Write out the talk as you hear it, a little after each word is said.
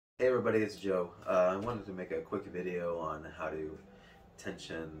Hey everybody, it's Joe. I wanted to make a quick video on how to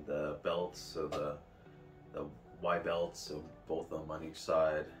tension the belts, so the Y belts, so both of them on each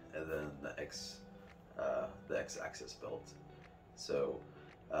side, and then the X-axis belt. So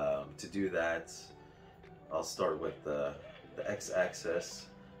to do that, I'll start with the X-axis.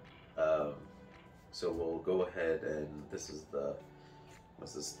 So we'll go ahead and this is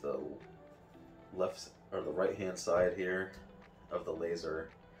the left or the right hand side here of the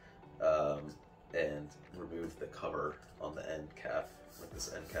laser. And remove the cover on the end cap, like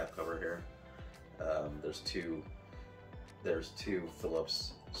this end cap cover here. There's two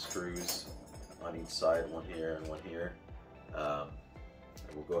Phillips screws on each side, one here and one here. And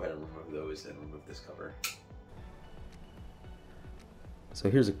we'll go ahead and remove those and remove this cover. So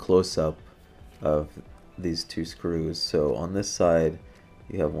here's a close-up of these two screws. So on this side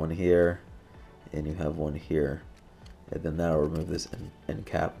you have one here and you have one here, and then that'll remove this end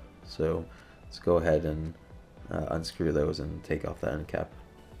cap. So let's go ahead and unscrew those and take off that end cap.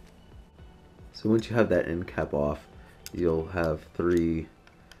 So once you have that end cap off, you'll have three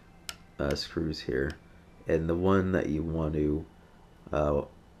screws here, and the one that you want to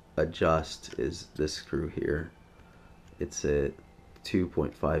adjust is this screw here. It's a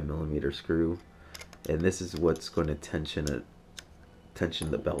 2.5 millimeter screw, and this is what's going to tension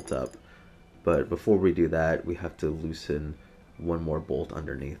the belt up. But before we do that, we have to loosen one more bolt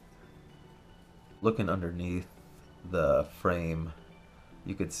underneath. Looking underneath the frame,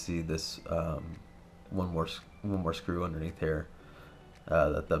 you could see this one more screw underneath here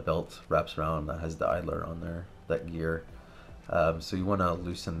that the belt wraps around, that has the idler on there, that gear. So you want to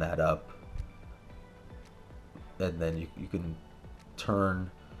loosen that up, and then you can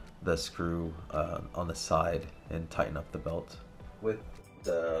turn the screw on the side and tighten up the belt. With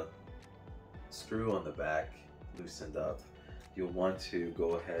the screw on the back loosened up, you'll want to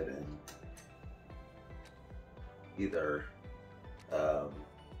go ahead and either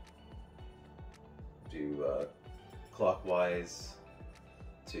do clockwise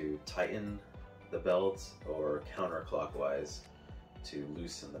to tighten the belt, or counterclockwise to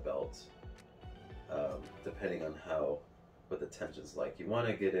loosen the belt, depending on what the tension's like. You want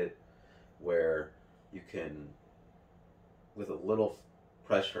to get it where you can, with a little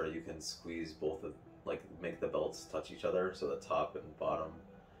pressure, you can squeeze both of, like, make the belts touch each other, so the top and bottom,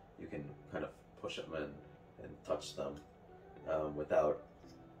 you can kind of push them in and touch them without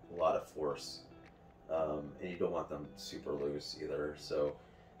a lot of force, and you don't want them super loose either. So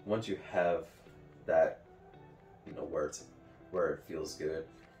once you have that, you know, where it feels good,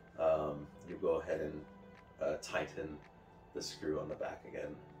 you go ahead and tighten the screw on the back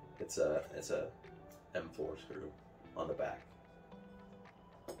again. It's a M4 screw on the back.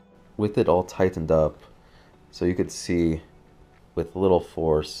 With it all tightened up, so you could see with little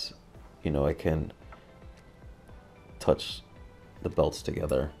force, you know, I can touch the belts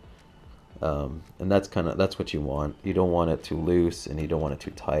together, and that's what you want. You don't want it too loose and you don't want it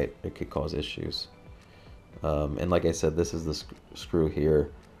too tight. It could cause issues. And like I said, this is the screw here.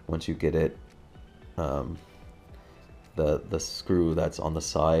 Once you get it, the screw that's on the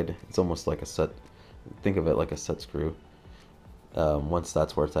side, it's almost like a set. Think of it like a set screw. Once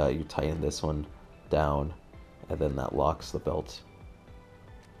that's where it's at, you tighten this one down, and then that locks the belt.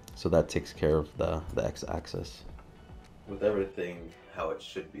 So that takes care of the X-axis. With everything how it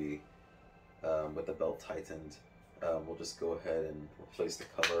should be, with the belt tightened, we'll just go ahead and replace the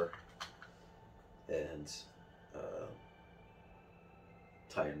cover and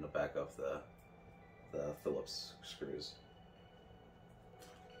tighten the back of the Phillips screws.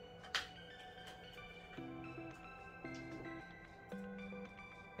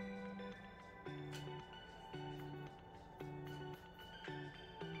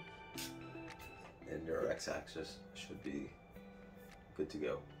 And your X-axis should be good to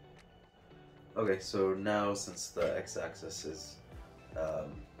go. Okay, so now since the X-axis is,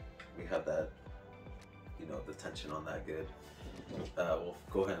 we have that, you know, the tension on that good, we'll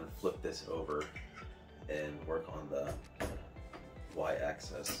go ahead and flip this over and work on the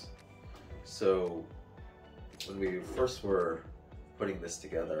Y-axis. So when we first were putting this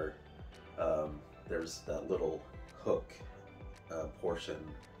together, there's that little hook portion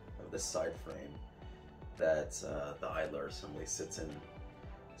of this side frame that the idler assembly sits in.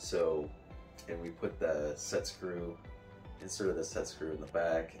 So, and we put the set screw, inserted the set screw in the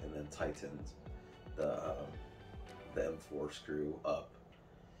back, and then tightened the M4 screw up.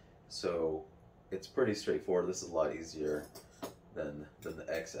 So it's pretty straightforward. This is a lot easier than the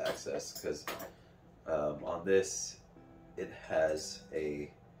X-axis, because on this it has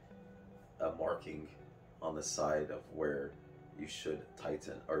a marking on the side of where you should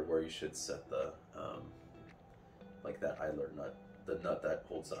tighten, or where you should set the like that idler nut, the nut that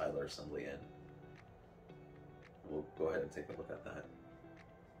holds the idler assembly in. We'll go ahead and take a look at that.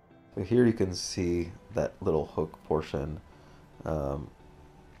 So here you can see that little hook portion of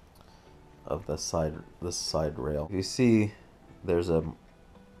this side rail. You see there's a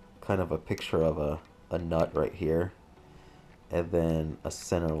kind of a picture of a nut right here, and then a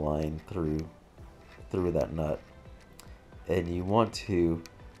center line through that nut, and you want to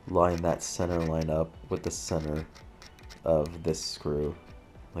line that center line up with the center of this screw,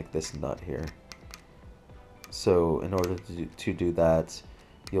 like this nut here. So in order to do that,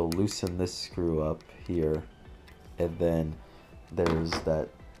 you'll loosen this screw up here, and then there's that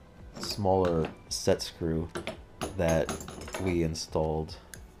smaller set screw that we installed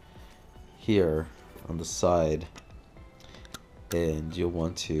here on the side, and you'll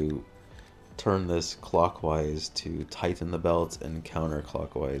want to turn this clockwise to tighten the belt and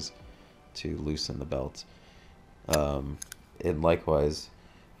counterclockwise to loosen the belt. And likewise,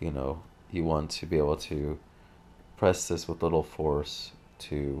 you know, you want to be able to press this with little force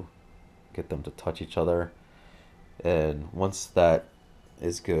to get them to touch each other. And once that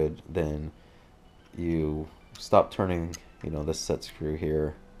is good, then you stop turning, you know, this set screw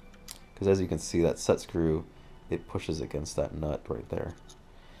here, because as you can see, that set screw, it pushes against that nut right there.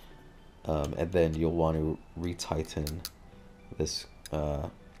 And then you'll want to retighten this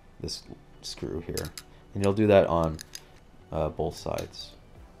this screw here, and you'll do that on both sides.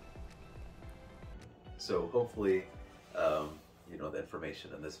 So hopefully, you know, the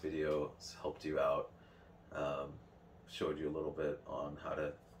information in this video has helped you out, showed you a little bit on how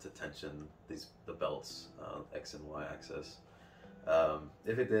to tension the belts, X and Y axis.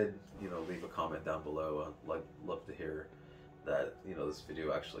 If it did, you know, leave a comment down below. I'd love to hear that, you know, this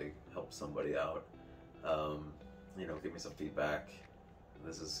video actually helped somebody out. You know, give me some feedback.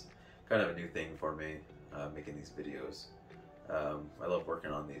 This is kind of a new thing for me, making these videos. I love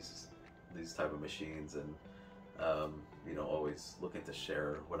working on these type of machines, and you know, always looking to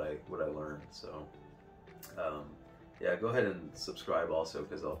share what I learned. So yeah, go ahead and subscribe also,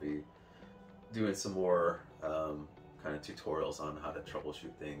 because I'll be doing some more kind of tutorials on how to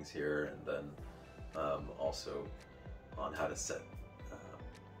troubleshoot things here, and then also on how to set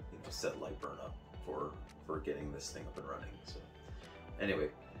light burn up for getting this thing up and running. So anyway,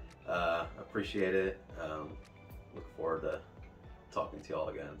 appreciate it. Look forward to talking to y'all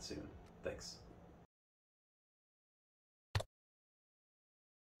again soon. Thanks.